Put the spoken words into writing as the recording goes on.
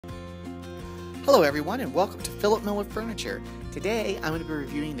Hello everyone and welcome to Philip Miller Furniture. Today I'm going to be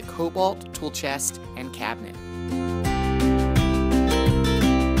reviewing the Kobalt tool chest and cabinet.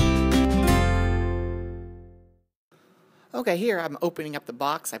 Okay, here I'm opening up the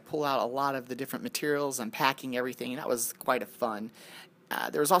box. I pull out a lot of the different materials, unpacking everything, and that was quite a fun.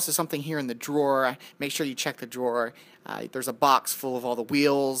 There's also something here in the drawer. Make sure you check the drawer. There's a box full of all the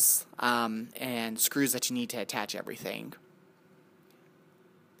wheels and screws that you need to attach everything.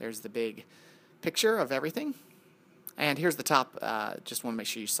 There's the big picture of everything. And here's the top. Just want to make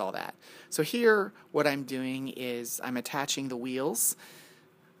sure you saw that. So here what I'm doing is I'm attaching the wheels.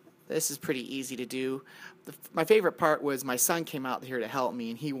 This is pretty easy to do. My favorite part was my son came out here to help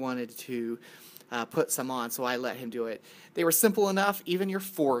me, and he wanted to put some on, so I let him do it. They were simple enough, even your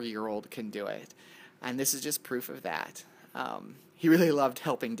 4-year-old can do it. And this is just proof of that. He really loved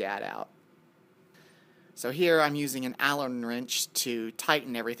helping Dad out. So here I'm using an Allen wrench to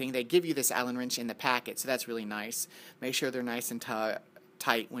tighten everything. They give you this Allen wrench in the packet, so that's really nice. Make sure they're nice and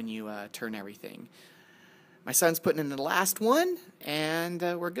tight when you turn everything. My son's putting in the last one, and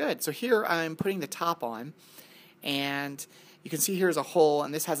we're good. So here I'm putting the top on, and you can see here's a hole,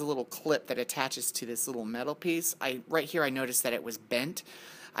 and this has a little clip that attaches to this little metal piece. Right here I noticed that it was bent.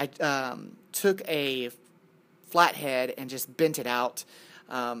 I took a flathead and just bent it out.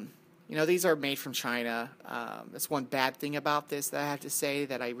 You know, these are made from China. That's one bad thing about this that I have to say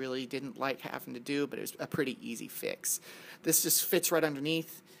that I really didn't like having to do, but it was a pretty easy fix. This just fits right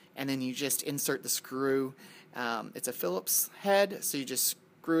underneath, and then you just insert the screw. It's a Phillips head, so you just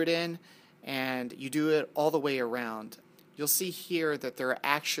screw it in, and you do it all the way around. You'll see here that there are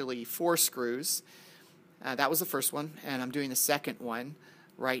actually 4 screws. That was the first one, and I'm doing the second one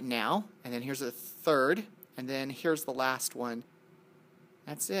right now. And then here's the third, and then here's the last one.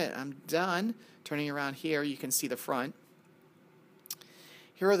 That's it. I'm done. Turning around here, you can see the front.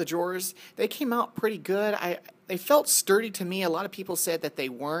 Here are the drawers. They came out pretty good. They felt sturdy to me. A lot of people said that they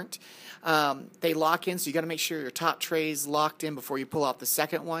weren't. They lock in, so you got to make sure your top tray's locked in before you pull out the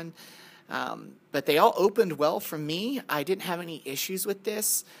second one. But they all opened well for me. I didn't have any issues with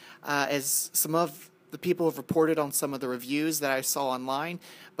this, as some of the people have reported on some of the reviews that I saw online.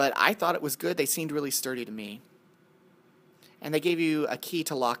 But I thought it was good. They seemed really sturdy to me. And they gave you a key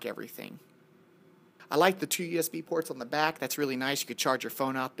to lock everything. I like the 2 USB ports on the back. That's really nice. You could charge your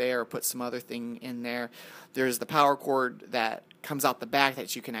phone out there or put some other thing in there. There's the power cord that comes out the back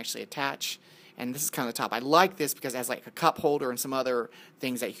that you can actually attach. And this is kind of the top. I like this because it has like a cup holder and some other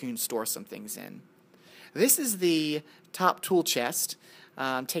things that you can store some things in. This is the top tool chest.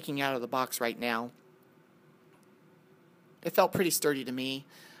 I'm taking it out of the box right now. It felt pretty sturdy to me.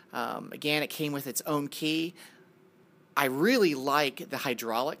 Again, it came with its own key. I really like the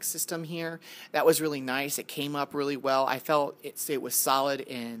hydraulic system here. That was really nice. It came up really well. I felt it was solid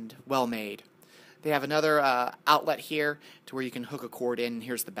and well made. They have another outlet here to where you can hook a cord in.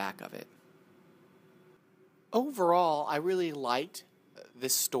 Here's the back of it. Overall, I really liked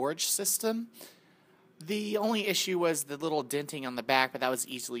this storage system. The only issue was the little denting on the back, but that was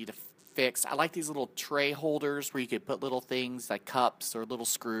easily to fix. I like these little tray holders where you could put little things like cups or little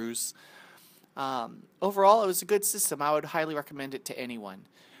screws. Overall, it was a good system. I would highly recommend it to anyone.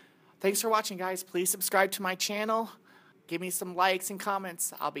 Thanks for watching, guys. Please subscribe to my channel. Give me some likes and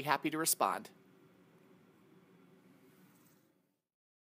comments. I'll be happy to respond.